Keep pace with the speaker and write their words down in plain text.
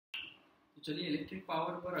तो चलिए electric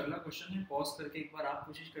power पर अगला क्वेश्चन है, पॉज करके एक बार आप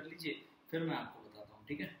कोशिश कर लीजिए, फिर मैं आपको बताता हूँ,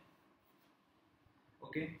 ठीक है।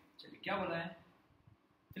 ओके, चलिए क्या बोला है,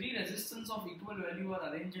 3 resistance of equal value are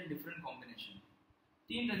arrange in different combination.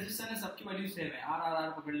 3 resistance है, सबकी वैल्यू सेम है, आर आर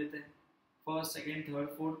आर पकड़ लेते हैं, first second third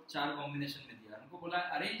fourth 4 combination में दिया, उनको बोला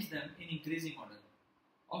है arrange them in increasing order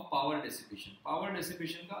of power dissipation, power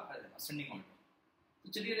dissipation का असेंडिंग ऑर्डर।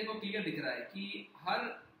 तो चलिए देखो क्लियर दिख रहा है कि हर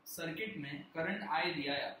सर्किट में करंट आई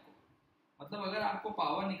दिया है आपको, मतलब अगर आपको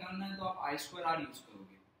पावर निकालना है तो आप आई स्क्वायर आर यूज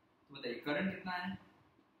करोगे। तो बताइए करंट कितना है,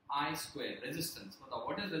 आई स्क्वायर, रेजिस्टेंस बताओ,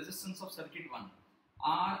 what is resistance of circuit 1,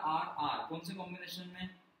 are are are, कौन से कॉम्बिनेशन में,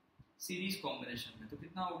 सीरीज कॉम्बिनेशन में, तो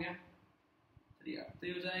कितना हो गया 3R, तो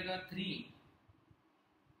ये हो जाएगा 3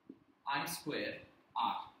 आई स्क्वायर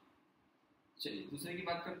आर। चलिए दूसरे की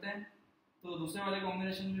बात करते हैं, तो दूसरे वाले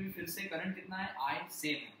कॉम्बिनेशन में भी फिर से करंट कितना है, आई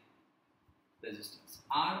सेम है, रेजिस्टेंस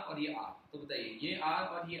आर और ये आर, तो बताइए ये आर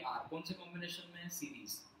और ये आर कौन से कॉम्बिनेशन में है,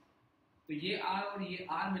 सीरीज, तो ये आर और ये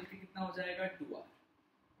आर मिलकर कितना हो जाएगा 2R,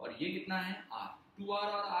 और ये कितना है आर, 2R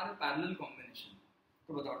और आर पैरेलल कॉम्बिनेशन।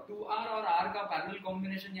 तो बताओ 2R और आर का पैरेलल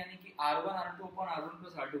कॉम्बिनेशन यानी कि R1 R2 upon R1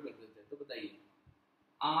 plus R2 कर देते हैं, तो बताइए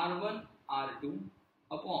R1 R2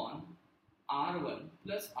 upon R1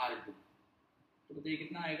 plus R2, तो बताइए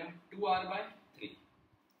कितना आएगा 2R/3,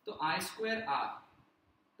 तो I square R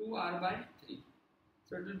 2R/3,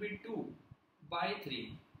 so it will be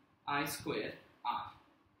 2/3 I square R,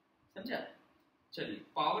 समझा। चलिए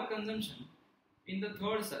power consumption in the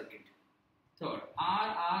third circuit, third R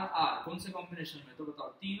R R कौन से कॉम्बिनेशन में, तो बताओ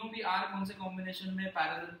तीनों भी R कौन से कॉम्बिनेशन में,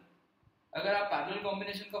 पैरेलल। अगर आप पैरेलल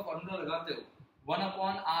कॉम्बिनेशन का फॉर्मूला लगाते हो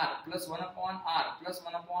 1/R plus 1/R plus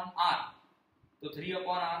 1/R, तो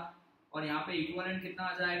 3/R, और यहाँ पे इक्विवेलेंट कितना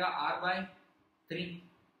आ जाएगा R/3,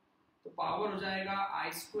 तो पावर हो जाएगा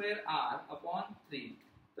I स्क्वायर R अपॉन 3,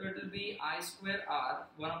 तो it will be I square R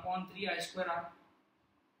 1/3 I square R,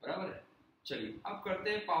 बराबर है। चलिए अब करते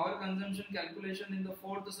हैं power consumption calculation in the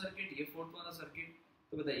fourth circuit, ये फोर्थ वाला सर्किट,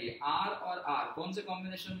 तो बताइए R और R कौन से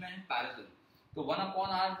कॉम्बिनेशन में है, पैरेलल, तो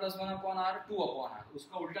 1/R प्लस 1/R 2/R,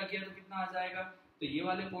 उसका उल्टा किया तो कितना आ जाएगा, तो ये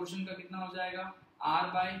वाले पोर्शन का कितना हो जाएगा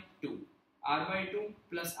R/2, R/2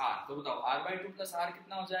 प्लस R, तो बताओ R/2 प्लस R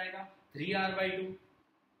कितना हो जाएगा 3R/2।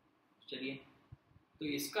 चलिए तो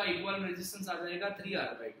इसका इक्वल रेजिस्टेंस आ जाएगा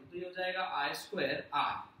 3R/2, तो ये हो जाएगा I स्क्वायर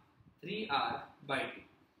R 3R/2,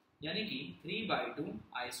 यानी कि 3/2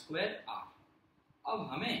 I स्क्वायर R। अब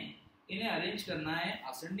हमें इन्हें अरेंज करना है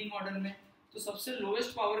असेंडिंग ऑर्डर में, तो सबसे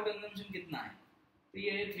लोएस्ट पावर कंजम्पशन कितना है, तो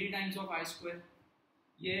ये है 3 टाइम्स ऑफ I स्क्वायर,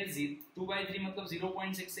 ये है 2/3 मतलब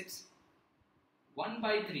 0.66,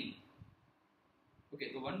 1/3, ओके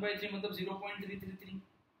तो 1/3 मतलब 0.333,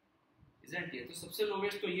 इजंट ये, तो सबसे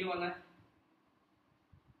लोवेस्ट तो ये वाला है,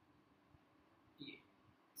 ये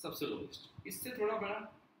सबसे लोवेस्ट, इससे थोड़ा बड़ा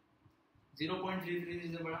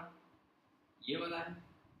 0.33 से बड़ा ये वाला है,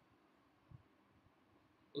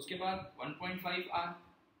 उसके बाद 1.5R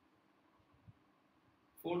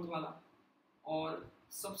फोर्थ वाला, और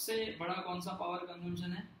सबसे बड़ा कौन सा पावर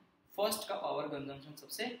कंजम्पशन है, फर्स्ट का पावर कंजम्पशन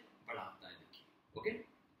सबसे बड़ा आता है, देखिए। ओके,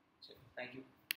 चलो थैंक यू।